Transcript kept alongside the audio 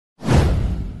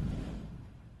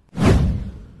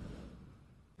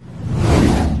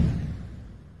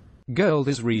Gold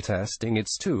is retesting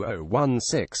its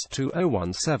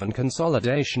 2016-2017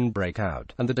 consolidation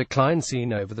breakout, and the decline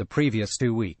seen over the previous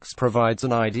 2 weeks provides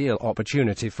an ideal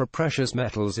opportunity for precious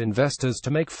metals investors to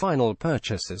make final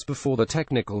purchases before the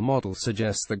technical model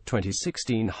suggests that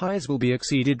 2016 highs will be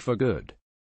exceeded for good.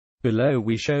 Below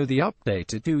we show the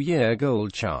updated 2-year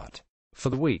gold chart. For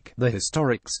the week, the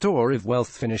historic store of wealth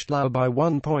finished lower by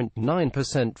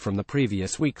 1.9% from the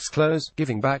previous week's close,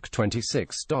 giving back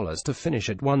 $26 to finish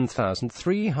at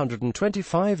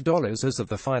 $1,325 as of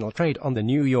the final trade on the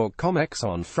New York COMEX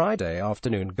on Friday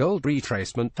afternoon. Gold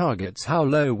retracement targets. How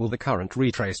low will the current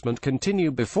retracement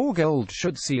continue before gold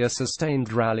should see a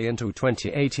sustained rally into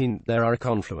 2018? There are a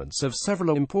confluence of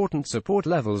several important support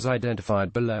levels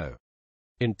identified below.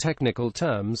 In technical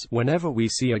terms, whenever we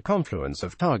see a confluence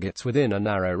of targets within a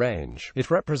narrow range, it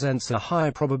represents a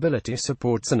high probability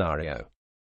support scenario.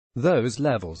 Those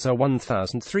levels are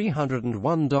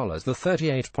 $1,301, the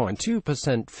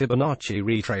 38.2% Fibonacci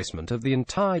retracement of the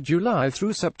entire July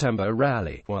through September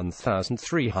rally,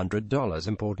 $1,300,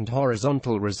 important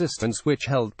horizontal resistance which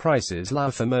held prices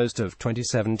low for most of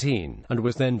 2017, and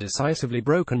was then decisively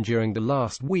broken during the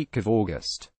last week of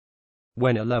August.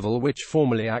 When a level which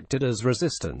formerly acted as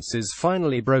resistance is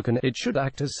finally broken, it should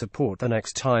act as support the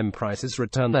next time prices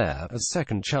return there, as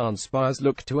second chance buyers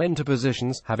look to enter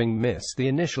positions, having missed the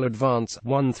initial advance,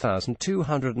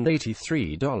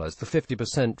 $1,283, the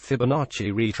 50%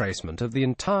 Fibonacci retracement of the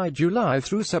entire July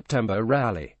through September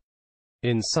rally.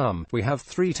 In sum, we have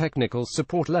 3 technical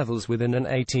support levels within an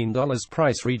 $18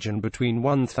 price region between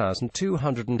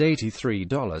 $1,283,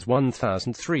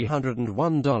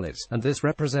 $1,301, and this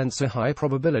represents a high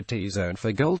probability zone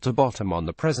for gold to bottom on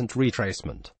the present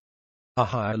retracement. A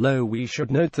higher low. We should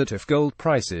note that if gold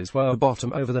prices were to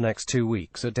bottom over the next 2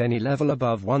 weeks at any level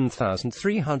above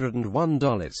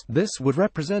 $1,301, this would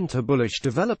represent a bullish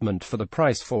development for the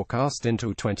price forecast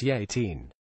into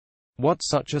 2018. What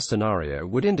such a scenario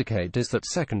would indicate is that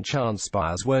second chance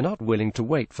buyers were not willing to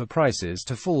wait for prices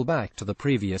to fall back to the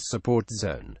previous support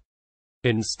zone.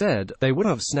 Instead, they would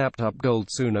have snapped up gold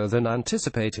sooner than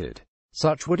anticipated.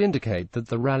 Such would indicate that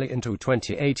the rally into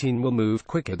 2018 will move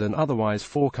quicker than otherwise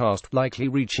forecast, likely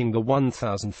reaching the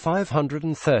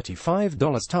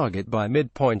 $1,535 target by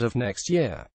midpoint of next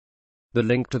year. The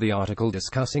link to the article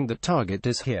discussing the target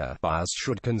is here. Buyers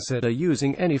should consider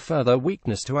using any further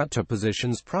weakness to add to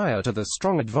positions prior to the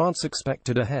strong advance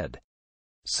expected ahead.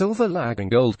 Silver lagging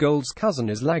gold. Gold's cousin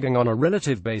is lagging on a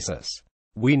relative basis.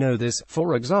 We know this,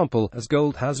 for example, as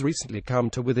gold has recently come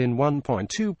to within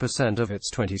 1.2% of its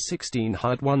 2016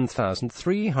 high at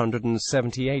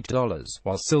 $1,378,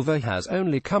 while silver has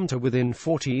only come to within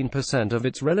 14% of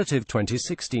its relative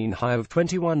 2016 high of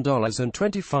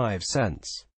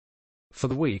 $21.25. For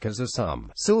the week as a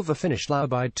sum, silver finished lower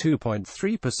by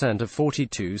 2.3% of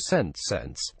 42 cents,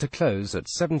 to close at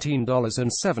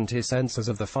 $17.70 as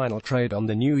of the final trade on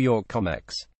the New York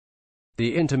COMEX.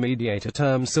 The intermediate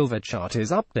term silver chart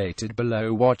is updated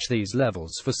below. Watch these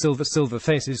levels for silver. Silver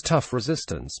faces tough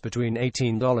resistance between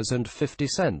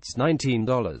 $18.50 and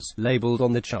 $19, labeled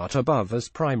on the chart above as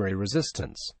primary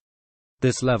resistance.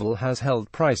 This level has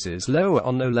held prices lower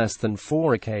on no less than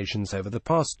 4 occasions over the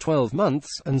past 12 months,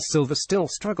 and silver still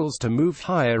struggles to move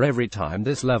higher every time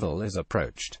this level is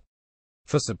approached.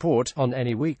 For support on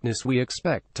any weakness, we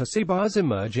expect to see buyers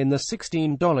emerge in the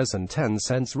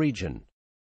 $16.10 region.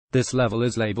 This level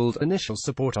is labeled initial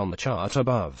support on the chart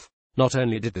above. Not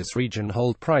only did this region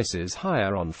hold prices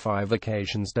higher on 5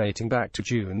 occasions dating back to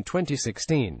June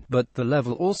 2016, but the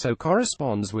level also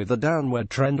corresponds with the downward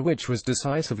trend which was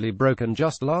decisively broken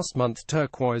just last month.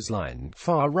 Turquoise line,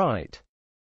 far right.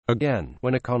 Again,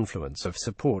 when a confluence of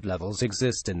support levels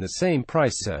exist in the same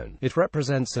price zone, it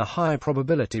represents a high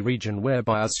probability region where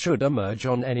buyers should emerge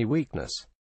on any weakness.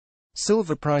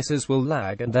 Silver prices will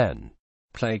lag and then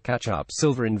play catch-up.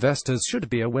 Silver investors should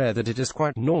be aware that it is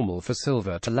quite normal for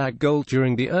silver to lag gold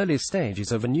during the early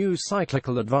stages of a new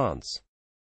cyclical advance.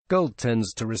 Gold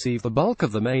tends to receive the bulk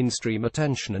of the mainstream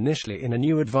attention initially in a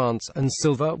new advance, and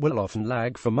silver will often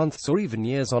lag for months or even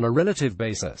years on a relative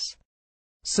basis.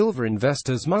 Silver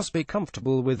investors must be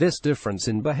comfortable with this difference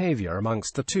in behavior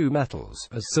amongst the two metals,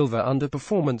 as silver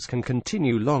underperformance can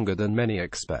continue longer than many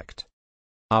expect.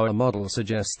 Our model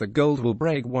suggests that gold will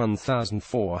break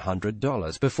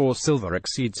 $1,400 before silver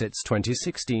exceeds its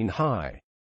 2016 high.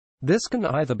 This can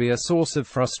either be a source of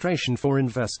frustration for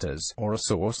investors, or a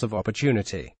source of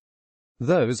opportunity.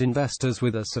 Those investors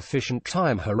with a sufficient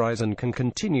time horizon can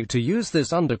continue to use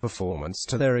this underperformance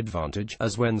to their advantage,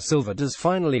 as when silver does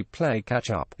finally play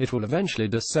catch-up, it will eventually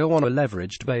do so on a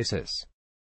leveraged basis.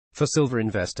 For silver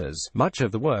investors, much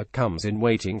of the work comes in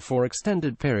waiting for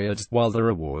extended periods, while the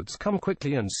rewards come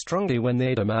quickly and strongly when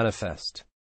they do manifest.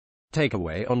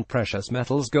 Takeaway on precious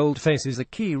metals: gold faces a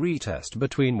key retest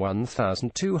between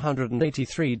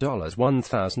 $1,283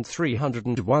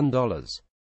 $1,301.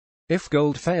 If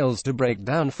gold fails to break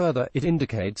down further, it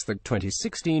indicates that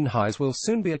 2016 highs will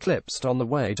soon be eclipsed on the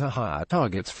way to higher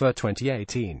targets for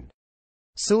 2018.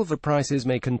 Silver prices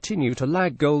may continue to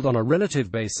lag gold on a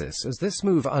relative basis as this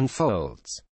move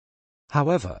unfolds.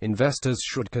 However, investors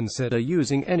should consider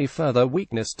using any further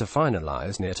weakness to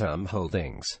finalize near-term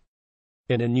holdings.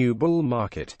 In a new bull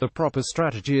market, the proper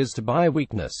strategy is to buy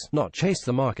weakness, not chase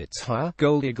the markets higher.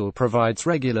 Gold Eagle provides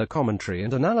regular commentary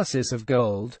and analysis of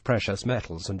gold, precious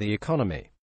metals and the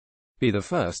economy. Be the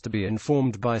first to be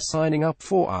informed by signing up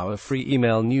for our free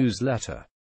email newsletter.